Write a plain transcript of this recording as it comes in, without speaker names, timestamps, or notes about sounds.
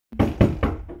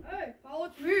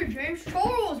It's me, James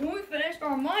Charles. When we finished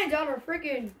our minds out of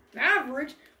freaking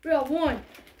Mavericks, we got 1,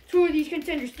 2 of these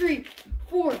contenders, 3,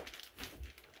 4.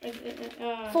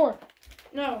 4.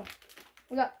 No.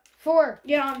 We got 4.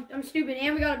 Yeah, I'm stupid.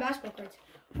 And we got a basketball cards.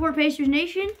 4 Pacers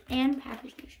Nation and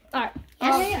Packers Nation. Alright.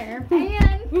 And we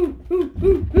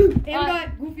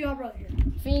got Goofy All Brother here.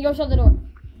 Finny, go shut the door.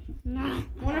 Nah.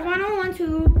 One final 1, 2.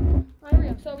 Alright, here we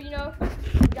go. So, we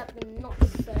got the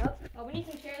nuts set up. Oh, we need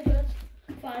some chairs, but that's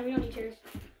fine. We don't need chairs.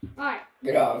 Alright.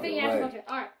 Get out.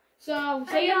 Alright. So,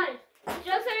 Hey guys,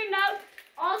 just so you know,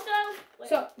 also.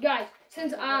 So, guys,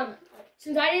 since I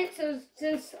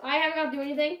haven't got to do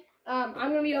anything, I'm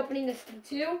gonna be opening this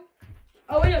too.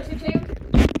 Oh wait, no, so Jacob,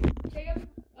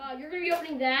 you're gonna be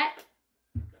opening that.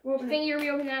 Finny, you're gonna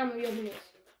be opening that. I'm gonna be opening this.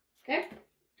 Okay.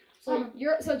 So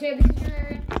Jacob, this is your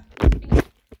area.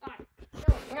 Alright.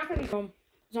 So we're not gonna be.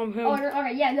 Oh,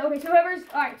 okay, yeah, no, okay. So whoever's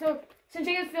alright. So since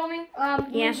Jacob's filming,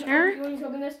 yes, sir. You want to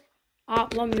open this?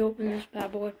 Let me open this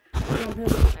bad boy.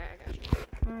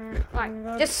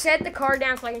 Alright, just set the card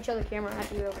down so I can show the camera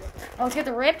after you open it. Oh, let's get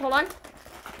the rip. Hold on.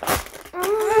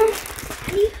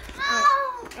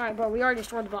 Alright, bro, we already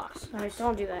destroyed the box. Alright,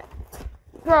 don't do that.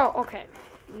 Bro, okay.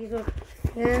 These are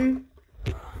thin.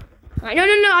 Alright, no,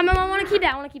 I want to keep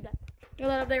that. Throw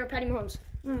that up there with Patty Mahomes.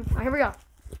 Alright, here we go.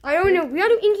 I don't know. We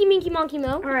gotta do Inky Minky Monkey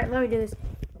Mo. Alright, let me do this.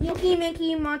 Inky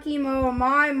Minky Monkey Mo,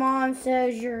 my mom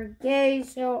says you're gay,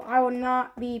 so I will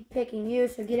not be picking you,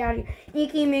 so get out of here.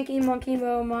 Inky Minky Monkey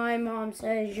Mo, my mom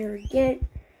says you're gay.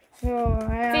 So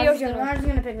I'm just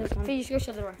gonna pick this one. Fee, go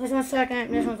shut the door. This one's second,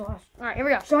 this one's last. Alright, here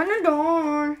we go. Shut the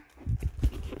door.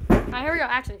 Alright, here we go,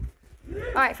 actually.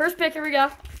 Alright, first pick, here we go.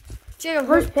 Jacob,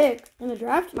 First pick in the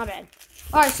draft? my bad.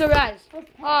 Alright, so guys,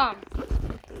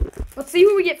 let's see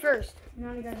who we get first.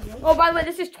 Oh, by the way,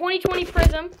 this is 2020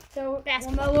 Prizm. So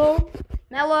Mellow,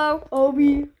 Mello,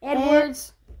 Obi,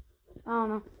 Edwards. I don't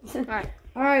know. Alright.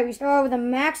 Alright, we start with a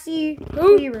Maxi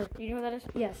Who? Cleaver. Do you know who that is?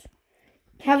 Yes.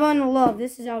 Kevin Love.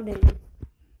 This is outdated.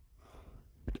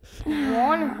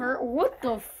 One hurt. What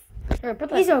the Here, put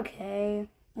that. He's okay.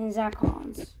 And Zach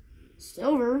Collins.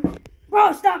 Silver.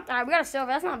 Bro, stop. Alright, we got a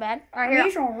silver. That's not bad. Alright, here.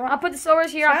 He's all right. I'll put the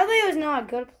silvers here. Sadly, it was not a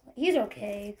good play. He's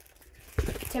okay.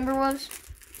 Timberwolves.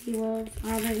 T-Wolves.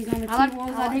 I don't think he's on the I like-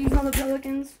 T-Wolves. I I think he's on the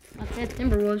Pelicans. I said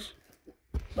Timberwolves.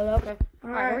 But okay.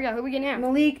 Alright, here we go. Who we get now?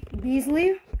 Malik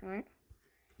Beasley. Alright.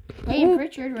 Peyton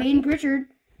Pritchard. Right? Peyton Pritchard.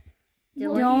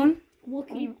 Dylan.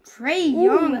 Trey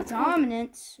Young.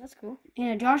 Dominance. That's cool. And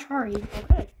a Josh Hart.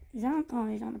 Okay. He's on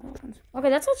the Pelicans. Okay,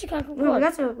 that's actually kind of cool.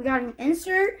 Look, we got an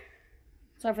insert.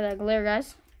 Sorry for that glare,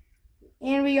 guys.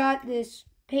 And we got this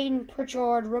Peyton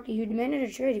Pritchard rookie who demanded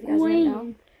a trade, if you guys didn't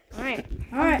know.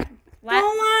 Alright.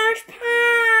 Last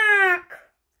pack!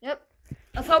 Yep.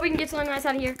 Let's hope we can get something nice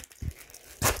out of here.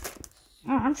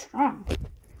 Oh, I'm strong.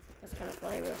 That's kind of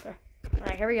funny, real quick.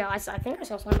 Alright, here we go. I think I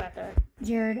saw something back there.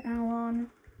 Jared Allen.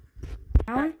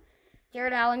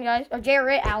 Jared Allen, guys. Or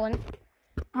Jarrett Allen.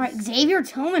 Alright, Xavier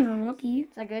Tillman rookie.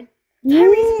 Is that good?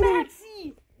 Tyrese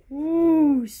Maxey.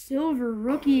 Ooh, silver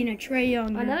rookie and a Trey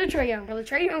Young. Another Trey Young, bro. The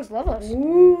Trey Youngs love us.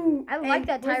 Ooh. I like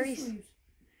that Tyrese.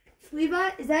 Sleeve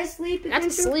up? Is that a sleeve? That's a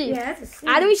sleeve. Yeah, that's a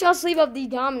sleeve. How do we shall sleeve up the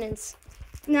dominance?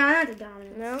 No, not the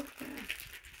dominance. No?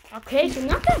 Okay, so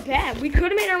not that bad. We could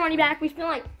have made our money back. We spent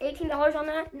like $18 on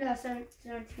that. No,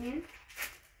 17.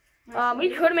 We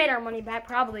could have made our money back,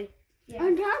 probably. Yeah.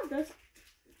 On top of this,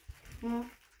 No.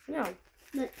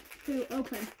 to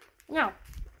open. No.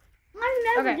 I'm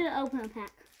never Okay. gonna open a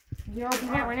pack. You're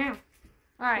opening that right now.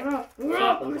 Alright.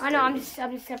 I know, I'm just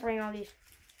separating all these.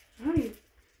 Why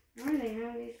do they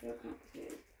have these so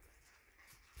complicated?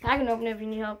 I can open it if you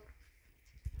need help.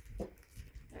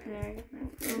 There you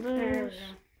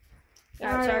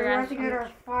Alright, go. sorry We're guys. to get our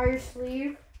fire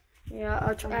sleeve. Yeah,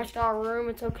 I trashed our room.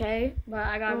 It's okay, but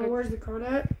I got a good. Where's the card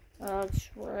at? It's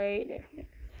right there.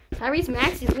 Tyrese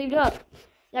Maxey sleeved up.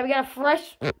 Yeah, we got a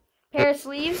fresh pair of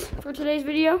sleeves for today's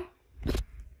video.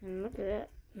 And look at that.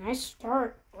 Nice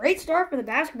start. Great start for the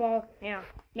basketball. Yeah.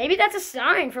 Maybe that's a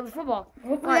sign for the football.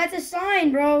 Hopefully that's a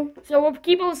sign, bro. So we'll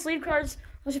keep all the sleeve cards.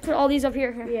 Let's just put all these up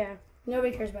here. Yeah.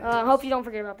 Nobody cares about Hope you don't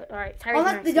forget about that. All right. Tyrese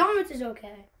the Maxey. dominance is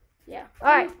okay. Yeah. All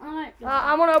right. Alright.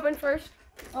 I'm gonna open first.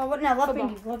 Oh, what now? Left Football.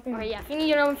 fingy. Left All right. fingy. Yeah. Finny,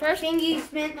 you open first. Fingy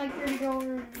spent like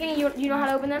 $30. Finny, you know how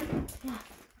to open them?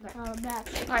 That. All right.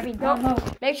 Finny,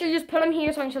 don't. Make sure you just put them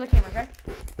here so I can show the camera. Okay.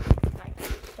 All right.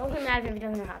 Don't get mad if he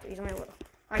doesn't know how to. He's only little. All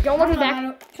right. Don't look at the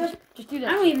back. Just do I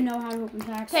that. don't even know how to open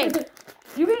packs. Hey,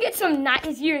 you can get some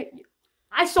nice here.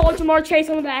 I saw Jamar Chase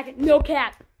on the back. No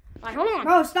cap. All right. Hold on.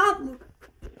 Bro, stop, Luke.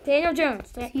 Daniel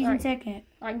Jones. He's All in right. second.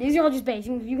 All right. These are all just base.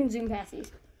 You can zoom past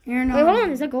these. You're Wait, not. hold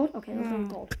on. Is that gold? Okay, that's not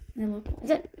gold. They look.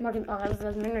 Is it Martin? Oh, that's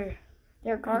Minder.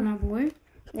 Derek Carr. My boy.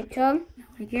 Nick Chubb.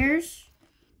 Nobody cares.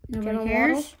 Nobody Jalen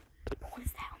cares. What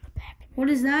is that on the back? What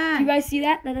is that? Do you guys see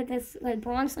that? That's like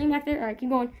bronze sling back there. All right, keep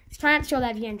going. Just try not to show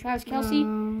that again. Travis Kelce.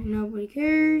 Nobody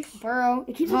cares. Burrow.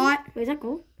 It keeps Hot. Wait, is that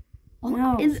gold? Oh,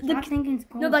 No, Stop thinking it's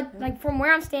gold. No, like from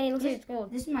where I'm standing, it looks like it's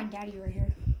gold. This is my daddy right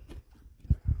here.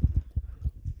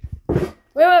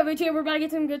 Wait, Jay, we're about to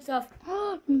get some good stuff.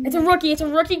 It's a rookie. It's a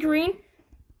rookie green.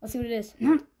 Let's see what it is.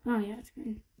 Oh yeah, it's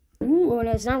good. Ooh, oh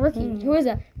no, it's not rookie. Who is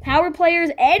that? Power players,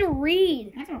 Ed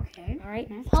Reed. That's okay. All right.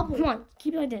 That's Come on,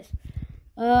 keep it like this.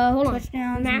 Hold on.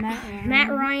 Touchdowns. Matt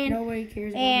Ryan Nobody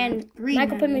cares. and Green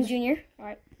Michael members. Pittman Jr. All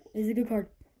right, this is a good card.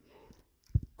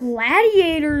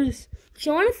 Gladiators.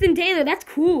 Jonathan Taylor. That's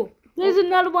cool. There's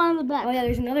another one on the back. Oh yeah,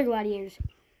 there's another Gladiators.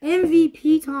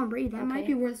 MVP Tom Brady. That might Okay.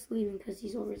 be worth sleeving because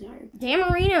he's all retired. Dan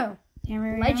Marino.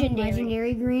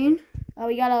 Legendary. green. Oh,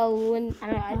 we got a Lin. I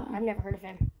don't know. I've never heard of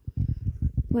him.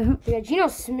 Wait, who? We got Geno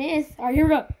Smith. All right, here we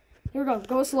go. Here we go.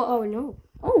 Go slow. Oh no.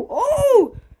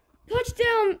 Oh!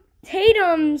 Touchdown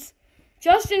Tatum's,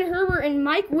 Justin Herbert, and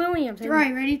Mike Williams. All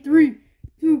right, ready? 3,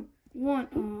 2, 1.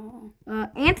 Oh.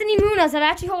 Anthony Muniz. I've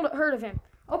actually heard of him.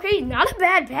 Okay, not a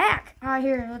bad pack. All right,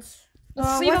 here. Let's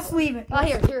Let's sleeve it. Oh,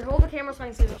 here. Hold the camera so I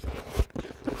can see this.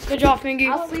 Good job, Fingy.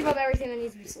 I'll sleeve up everything that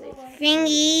needs to be sleeved.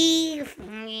 Fingy.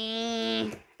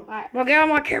 All right. Well, get on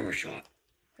my camera shot.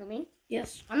 For me?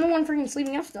 Yes. I'm the one freaking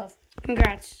sleeving up stuff.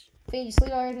 Congrats. Think you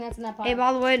sleeve everything that's in that pile. Hey,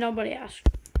 by the way, nobody asked.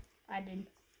 I did.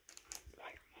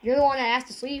 You're the one that asked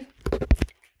to sleeve.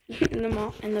 in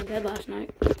the bed last night.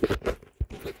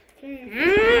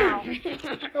 Wow.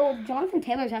 Oh, Jonathan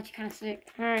Taylor's actually kind of sick.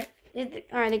 All right.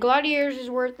 The Gladiators is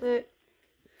worth it.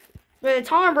 But the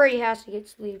Tom Brady has to get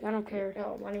sleeved. I don't care.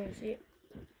 Oh, I didn't even see it.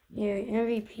 Yeah,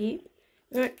 MVP.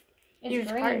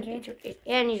 It's green, too.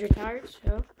 And he's retired,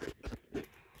 so.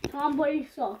 Tom Brady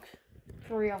sucks.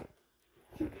 For real.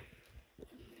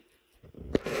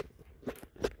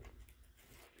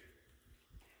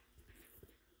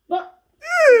 But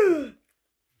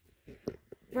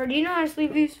Bro, do you know how to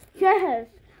sleeve these? yes.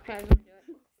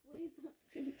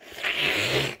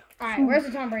 Alright, where's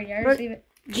the Tom Brady? I already see it.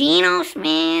 Geno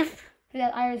Smith. I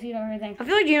already see it everything. I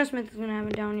feel like Geno Smith is gonna have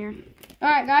it down here.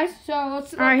 Alright, guys, so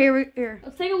let's Here.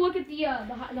 take a look at the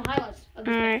highlights of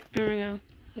this. Alright, here we go.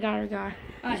 We got our guy.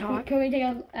 Alright, hot. can we take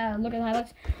a look at the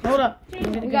highlights? Hold up. We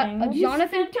got a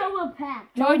Jonathan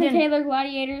Taylor,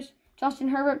 Gladiators, Justin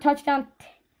Herbert, touchdown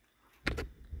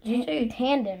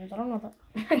tandems. I don't know what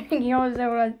that. I think you always said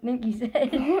what I think you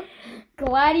said.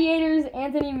 Gladiators,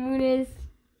 Anthony Muniz,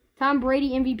 Tom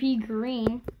Brady MVP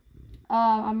green,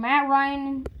 a Matt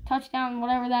Ryan touchdown,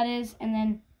 whatever that is, and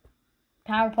then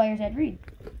power players Ed Reed.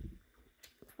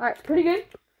 All right, pretty good.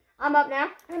 I'm up now.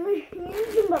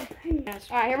 Yes.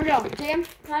 All right, here we go. Sam,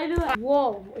 how do you do it?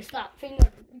 Whoa, stop. Finger.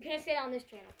 You can't say it on this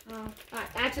channel. All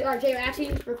right, Jay,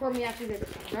 actually record me after this.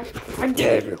 Right? I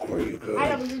did record you good. I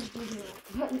know, but you're just doing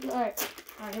it. All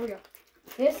right, here we go.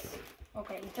 This.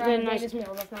 Okay, I'm trying to nice. Davis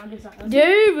Mills. That's not good stuff.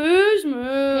 Davis Mills.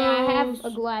 Yeah, I have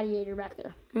a gladiator back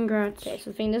there. Congrats. Okay,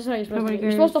 so the thing, this is how you're supposed Nobody to do.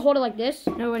 You're cares. supposed to hold it like this.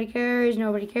 Nobody cares.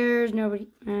 Nobody cares. Nobody.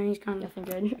 He's kind of. Nothing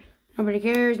good. Nobody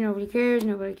cares. Nobody cares.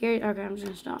 Nobody cares. Okay, I'm just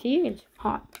gonna stop. Huge.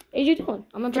 Hot. AJ Dillon.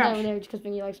 I'm gonna put that Trash. over there just because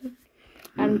Vinny likes him.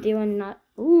 Adam Dillon, not.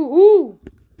 Ooh.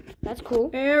 That's cool.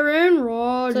 Aaron It's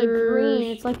Rodgers. like green.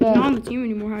 It's like a. Not on the team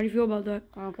anymore. How do you feel about that?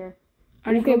 I don't care.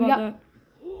 How do you Okay, feel we about got-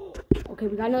 that? Okay,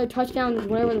 we got another touchdown,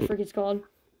 whatever the frick it's called.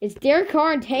 It's Derek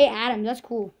Carr and Tay Adams. That's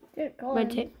cool. But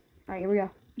Alright, here we go.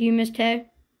 do you miss Tay?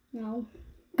 No.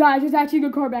 Guys, there's actually a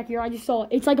good card back here. I just saw it.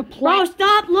 It's like a Bro, plat.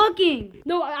 stop looking.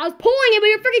 No, I was pulling it, but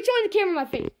you're freaking showing the camera in my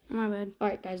face. My bad.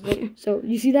 Alright, guys, look. So,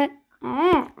 you see that?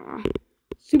 Oh.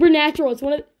 Supernatural. It's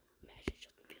one of.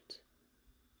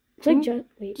 It's like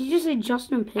wait. Did you just say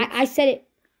Justin Pitts? I said it.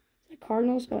 Is it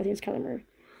Cardinals? Oh, I think it's Kyler Murray.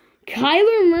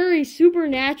 Kyler Murray,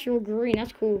 Supernatural Green.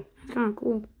 That's cool. That's kind of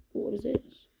cool. What is it?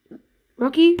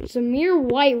 Rookie? Samir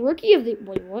White, Rookie of the...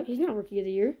 Wait, what? He's not Rookie of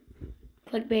the Year.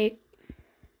 Clickbait.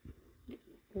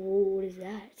 Oh, what is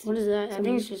that? What is that? I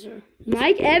think it's just a...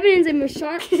 Mike Evans and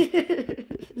Marshawn...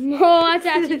 Oh, that's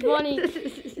actually funny.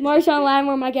 Marshawn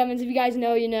Lattimore, Mike Evans. If you guys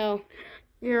know, you know.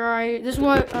 You're alright. This is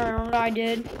what I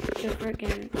did. Just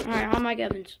freaking... Alright, I'm Mike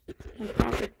Evans. I'm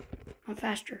stronger. I'm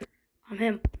faster. I'm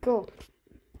him. Cool.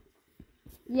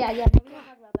 Yeah, we don't talk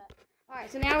about that.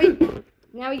 Alright, so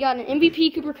now we got an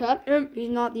MVP Cooper Cup. He's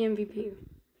not the MVP.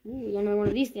 Ooh, you know one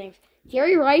of these things.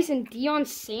 Jerry Rice and Deion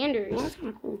Sanders. Well, that's kind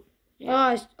of cool.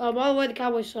 Yeah. By the way, the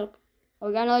Cowboys suck. Oh,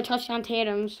 we got another touchdown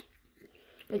Tatums.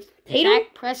 It's Tatum?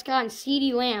 Dak Prescott and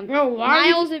CeeDee Lamb. Bro, why?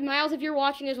 Miles, if you're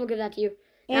watching this, we'll give that to you.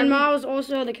 And Miles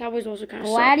also, the Cowboys also kind of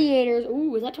suck. Gladiators.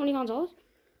 Ooh, is that Tony Gonzalez?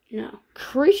 No.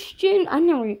 Christian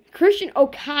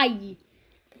Okai.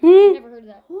 Hmm? Never heard of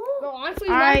that. Bro, honestly,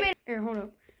 All right. Here, hold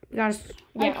up. We gotta.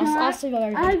 Yeah, I'll sleeve all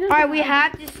everything. All right, we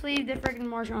have to sleeve the freaking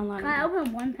Martian line. Can I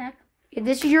open one pack? Yeah,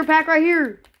 this is your pack right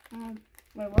here.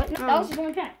 Wait, what? No, that was just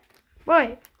one pack.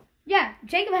 What? Yeah,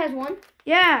 Jacob has one.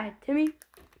 Yeah, Timmy.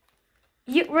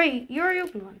 You already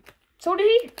opened one. So did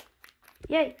he.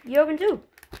 Yeah, you opened two.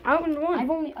 I opened one. I've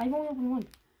only opened one.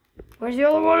 Where's the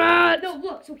other one at? No,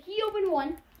 look. So he opened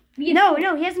one. No,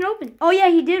 he hasn't opened. Oh yeah,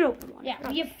 he did open one. Yeah,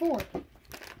 we have 4.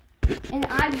 And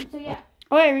yeah.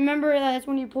 Oh yeah, remember that's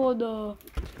when you pulled the. Oh,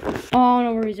 I don't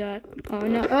know where he's at. Oh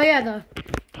no. Oh yeah, the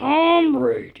Tom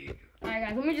Brady. All right,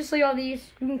 guys. Let me just sleeve all these.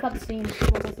 You can cut the seam.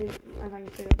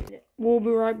 We'll be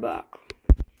right back.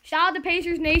 Shout out to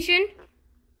Pacers Nation.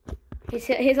 His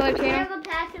other channel. the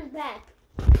pack is back.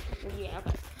 Yeah.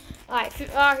 Okay.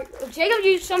 All right. Jacob,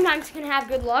 you sometimes can have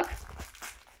good luck.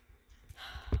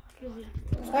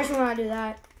 Especially when I do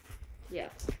that. Yeah.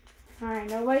 All right,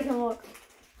 nobody can look.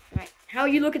 All right. How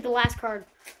you look at the last card?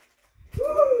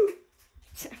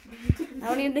 I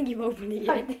don't even think you've opened it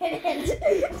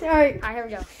yet. Sorry. All right, here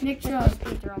we go. Nick Chubb.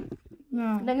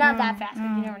 No. They're not that fast, but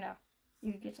you never know.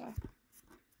 You could get some.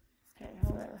 Okay,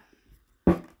 whatever.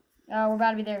 We're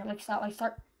about to be there.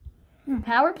 Start.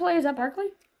 Power play, is that Barkley?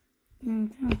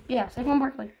 Yeah, Saquon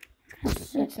Barkley.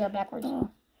 It's backwards.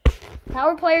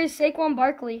 Power player is Saquon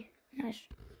Barkley. Nice.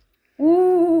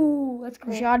 Ooh, that's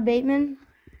cool. Rashad Bateman.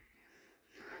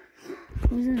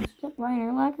 Who's this? Is that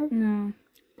Ryan Urlacher? No.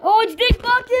 Oh, it's Dick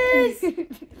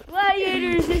Buckus!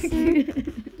 Gladiators.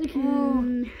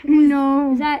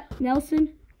 No. Is that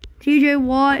Nelson? T.J.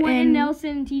 Watt Quentin and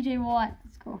Nelson, T.J. Watt.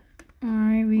 That's cool. All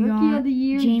right, we got Rookie of the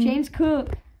year, James Cook.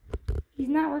 He's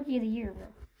not Rookie of the Year, bro.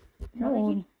 How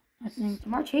old? I think.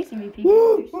 Jamar Chase MVP.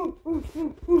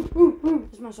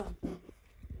 That's my son.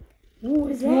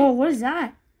 What is that? Whoa, what is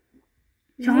that?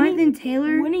 Jonathan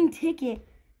Taylor. Winning ticket.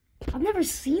 I've never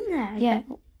seen that. Yeah.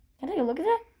 Can I take a look at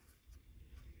that?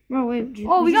 Bro, wait.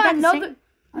 Oh, we just got the another.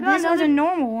 same- This was a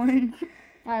normal one.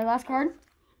 All right, last card.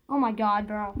 Oh my God,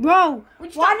 bro. Bro, We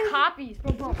just got copies,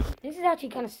 bro. This is actually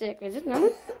kind of sick. Is this number?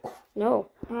 No.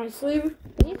 all right, sleeve.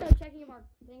 We need to start checking if our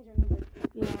things are numbered.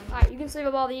 Yeah. All right, you can sleeve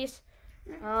up all these.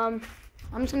 I'm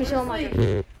just gonna show them my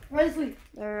things. Where's the sleeve?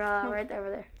 They're right there, over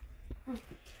there.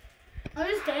 I'm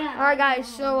just kidding. All right, guys.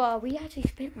 So we actually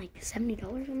spent like $70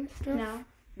 on this stuff. No.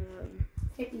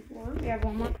 54. We have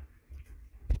one more.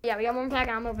 Yeah, we got one pack,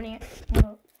 and I'm opening it.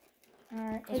 All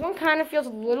right. This one kind of feels a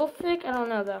little thick. I don't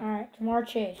know though. All right, Jamar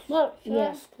Chase. Look,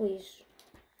 Yes, please.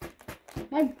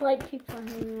 my butt keeps on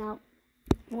hanging out.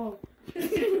 Whoa.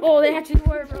 Oh, they actually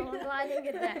were, bro. I'm glad I didn't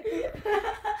get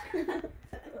that.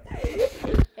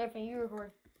 Everything you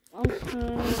record. I'm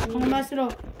gonna mess it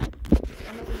up.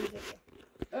 I'm gonna use it.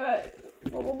 Alright.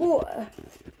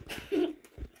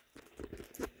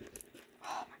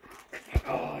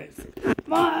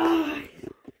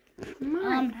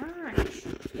 My eyes.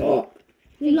 Oh.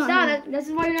 Hey, stop. This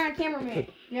is why you're not a cameraman.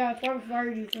 Yeah, I probably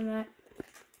fired you from that.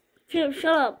 Shut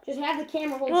up. Just have the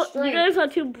camera hold Well, straight. you guys are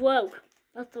too broke.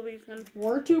 That's the reason.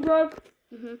 We're too broke?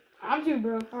 Mhm. I'm too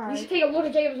broke. We Alright. should take a look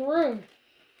at Jacob's room.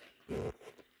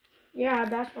 Yeah,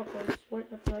 basketball players. What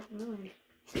the fuck?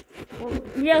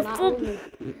 Yes. Not only.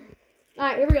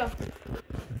 Alright, here we go.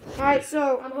 Alright,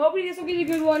 so. I'm hoping this will be a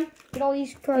good one. Get all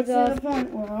these cards It's to off. the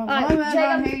point where Alright, I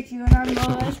Jacob. hate you and I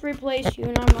must replace you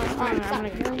and I'm like, Alright, I'm stop. gonna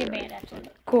You're gonna get banned, actually.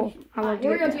 Cool. I love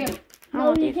Here we go, it. Jacob.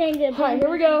 No, you can't get Alright, here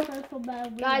we go.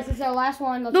 Guys, Guys, this is our last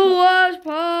one. Let's The go. last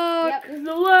part. Yep, this is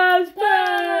the last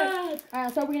pack. Alright,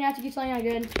 let's hope we can actually do something not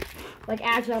good. Like,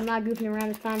 actually, I'm not goofing around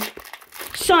this time.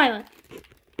 Silent.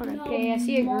 Okay, I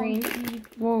see a green.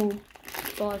 Whoa.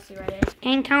 That's all I see right there.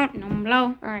 Ain't counting them,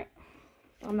 blow. Alright.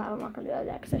 I'm not gonna do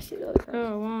that because I see the other cards.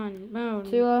 Go on. No.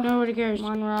 Tua. Nobody cares.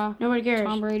 Monra. Nobody cares.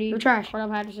 Tom Brady. You're trash.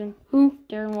 Cordell Patterson. Who?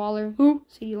 Darren Waller. Who?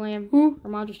 CeeDee Lamb. Who?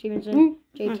 Ramondre Stevenson. Who?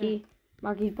 JT. Okay.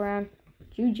 Marquise Brown.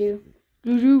 Juju.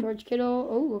 Juju. George Kittle.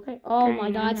 Oh, okay. Oh Okay, my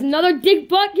God. yeah. It's another Dick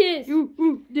Butkus.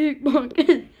 Dick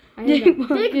Bucket. I heard Dick that.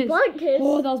 Bucket. Bucket.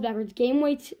 Oh, that was backwards. Game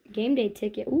day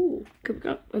ticket. Ooh. Cooper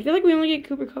Cup. I feel like we only get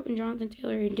Cooper Cup and Jonathan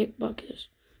Taylor and Dick Bucket.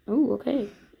 Oh, okay.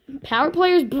 Power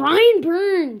players. Brian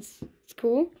Burns. It's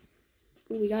cool.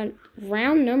 Ooh, we got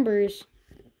round numbers.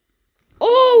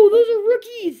 Oh, those are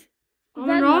rookies. Is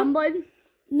that numbered?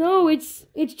 No, it's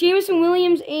Jameson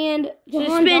Williams and Jahan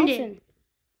Suspended. Dawson.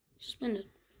 Suspended.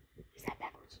 Is that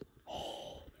backwards?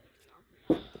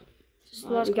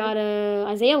 We got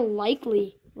Isaiah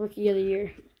Likely, Rookie of the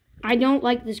Year. I don't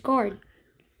like this card.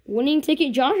 Winning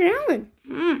ticket, Josh Allen.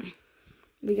 Mm.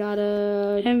 We got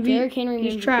MV Derrick Henry.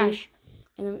 He's MVP. trash.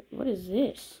 And then, what is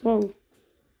this? Whoa.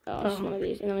 Oh, it's one of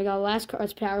these. And then we got last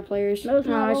cards, power players. No, it's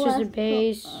No, not it's the just a last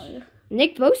base. card.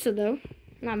 Nick Bosa though.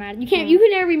 Not mad. You can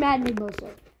never be mad at Nick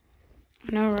Bosa.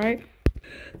 I know, right?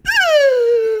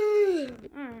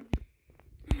 Alright.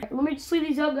 Let me just leave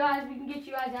these up, guys. We can get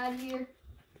you guys out of here.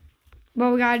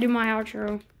 But we gotta do my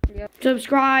outro. Yep.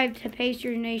 Subscribe to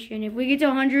Pacers Nation. If we get to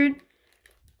 100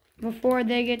 before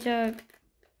they get to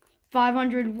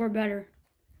 500, we're better.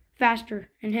 Faster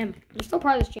than him. I'm still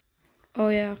part of this channel. Oh,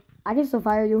 yeah. I can still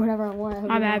fire you whenever I want.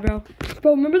 My bad, bro.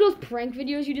 Bro, remember those prank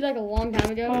videos you did like a long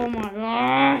time ago? Oh, my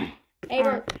God. Hey,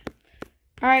 bro.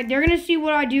 Alright, they're gonna see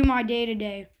what I do my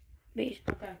day-to-day base.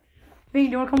 Okay. Fingy,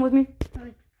 do you wanna come with me?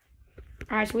 Okay.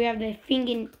 Alright, so we have the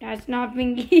Fingy. That's not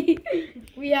Fingy.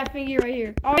 We have Fingy right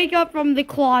here. I wake up from the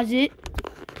closet,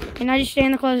 and I just stay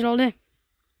in the closet all day.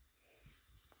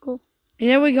 Cool. And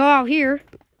then we go out here.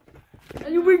 And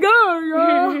here we go,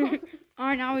 yo.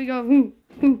 Alright, now we go. Ooh,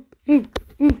 ooh, ooh,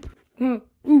 ooh, ooh,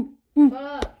 ooh, ooh. Shut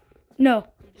up. No.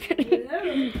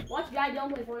 Watch Guy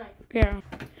don't play Fortnite. Yeah.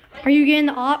 Are you getting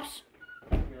the ops?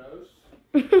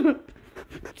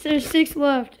 So there's 6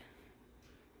 left.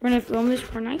 We're gonna film this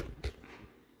for night.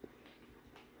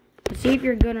 Let's see if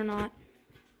you're good or not.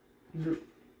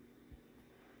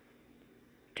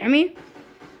 Timmy?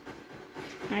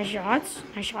 Nice shots.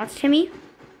 Nice shots, Timmy.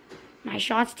 Nice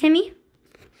shots, Timmy.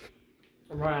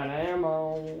 Right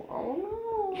ammo. Oh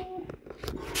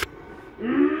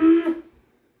no.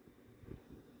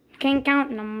 Can't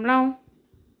count them low.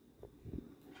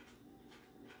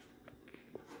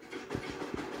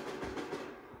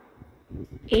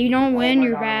 If you don't win, my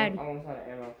you're God, bad. I almost had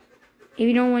ammo. If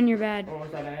you don't win, you're bad. I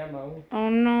almost had ammo. Oh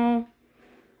no.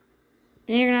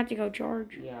 Then you're gonna have to go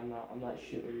charge. Yeah, I'm not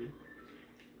shooting.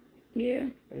 Yeah.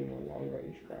 I need more long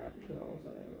range crap because I almost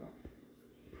had ammo.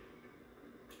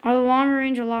 Are the long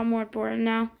range a lot more important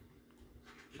now?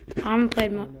 I haven't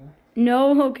played much.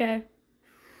 No, No, okay.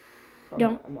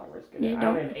 Don't. I'm not risking Yeah, it.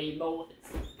 don't. I have 8 bullets.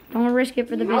 Don't risk it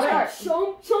for the How did I- biscuit.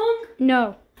 Chunk.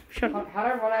 No. Shut up. How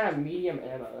did I run out of medium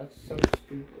ammo? That's so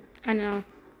stupid. I know.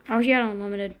 I wish you had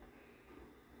unlimited.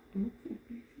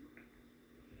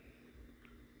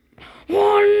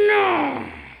 Oh no!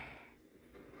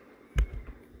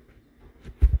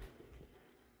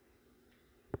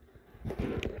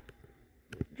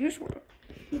 Just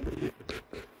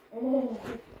Oh.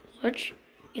 let's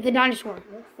get the dinosaur.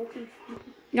 That's fucking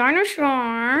stupid.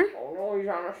 Dinosaur. Oh no, he's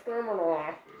on a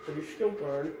stamina. Pretty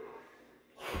stupid.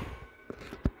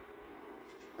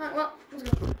 Alright, well, let's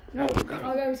go. No. Oh,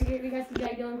 guys, we got some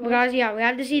Guy Dillon. Guys, yeah, we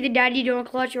have to see the daddy doing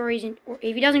clutch, or he's in, or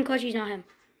if he doesn't clutch, he's not him.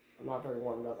 I'm not very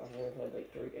warmed up. I've only played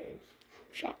like 3 games.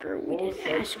 Shocker, we Oh, didn't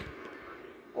shit. ask.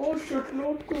 Oh shit,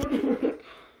 not good.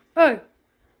 Hey.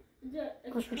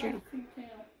 It's Close for channel. free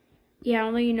channel. Yeah, I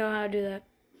don't think you know how to do that.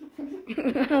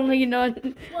 I don't think you know. Well,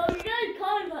 you guys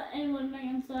call it the N1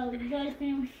 man, so you guys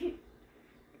can.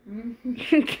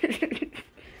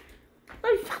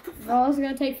 Oh, this is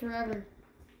gonna take forever.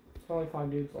 It's only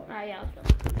 5 dudes left. Alright, yeah,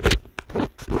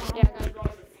 let's go. Yeah,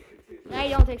 guys. Now you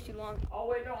don't take too long. Oh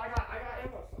wait, no, I got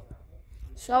ammo somehow.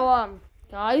 So,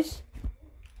 guys.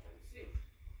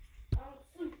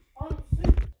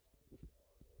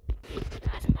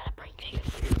 Guys, I'm gonna bring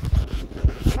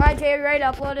Jacob. Alright, Jay, you ready to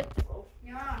upload it?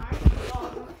 Yeah, so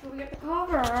we get the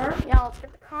cover. Yeah, let's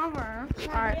get the cover.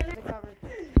 Alright, the cover.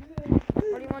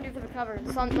 What do you want to do for the cover?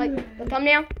 Like the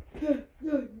thumbnail?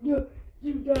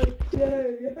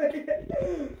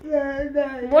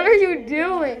 What are you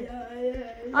doing?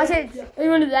 I said, you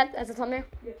want to do that as a thumbnail?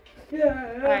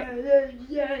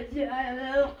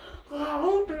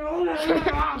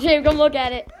 Jay, come look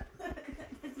at it.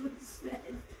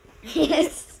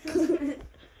 Yes.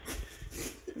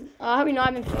 I hope you know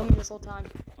I've been filming this whole time.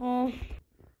 Oh.